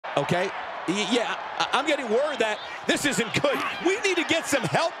Okay? Yeah, I'm getting word that this isn't good. We need to get some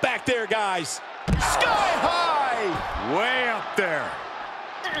help back there, guys. Sky high! Way up there.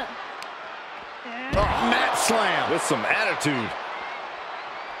 Oh, mat slam. With some attitude.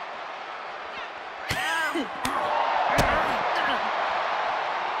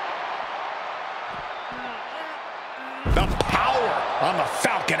 The power on the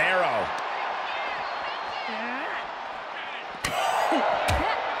Falcon Arrow.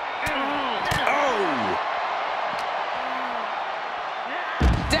 Oh!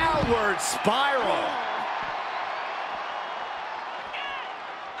 Downward spiral.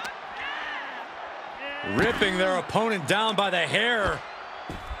 Ripping their opponent down by the hair.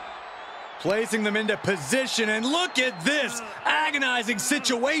 Placing them into position, and look at this agonizing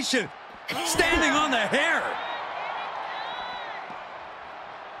situation. Standing on the hair.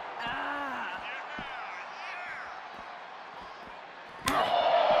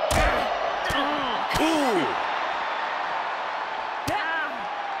 Ooh.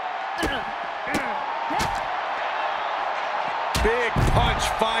 Big punch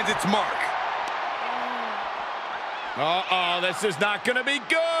finds its mark. Uh-oh, this is not going to be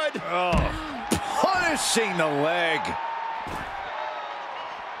good. Oh. Punishing the leg.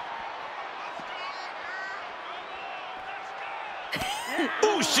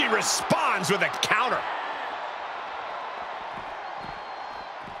 Ooh, she responds with a counter.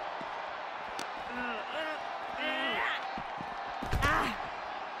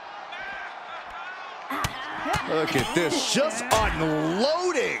 Look at this, just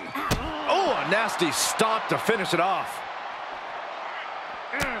unloading. Oh, a nasty stop to finish it off.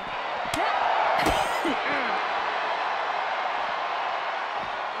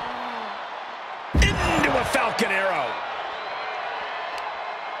 Into a Falcon Arrow.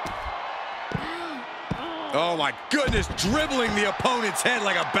 Oh my goodness, dribbling the opponent's head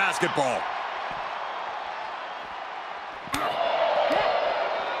like a basketball.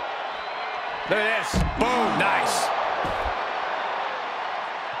 Look at this. Boom, nice.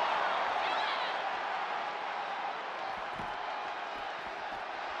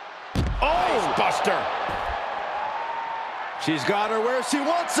 Oh, buster. She's got her where she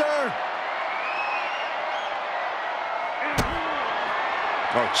wants her.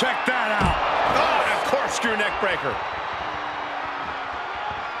 Oh, check that out. Oh, and a corkscrew neck breaker.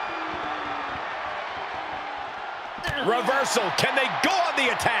 Reversal. Can they go on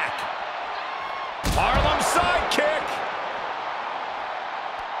the attack? Harlem sidekick.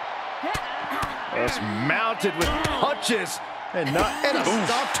 It's mounted with punches and a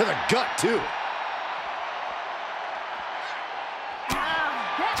stop to the gut, too.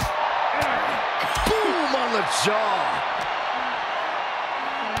 Boom on the jaw.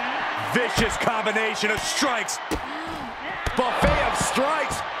 Vicious combination of strikes. Buffet of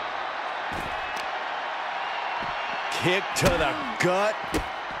strikes. Kick to the gut.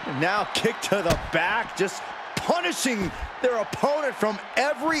 Now kick to the back. Just punishing their opponent from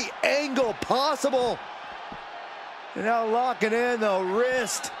every angle possible. And now locking in the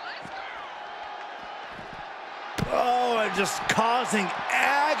wrist. Oh, and just causing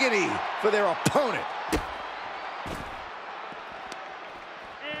agony for their opponent.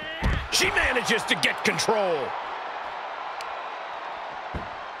 She manages to get control.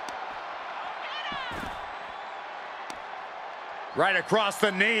 Right across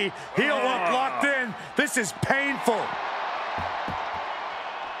the knee. Heel hook locked in. This is painful.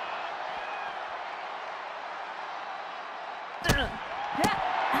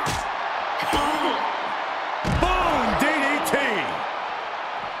 Boom! DDT.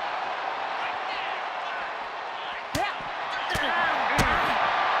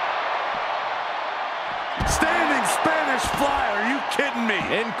 Standing Spanish fly. Are you kidding me?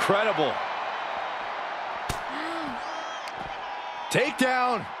 Incredible.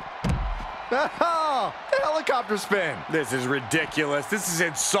 Takedown. Oh, helicopter spin. This is ridiculous. This is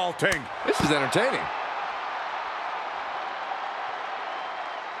insulting. This is entertaining.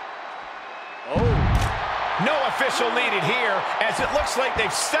 Oh. No official needed here, as it looks like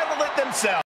they've settled it themselves.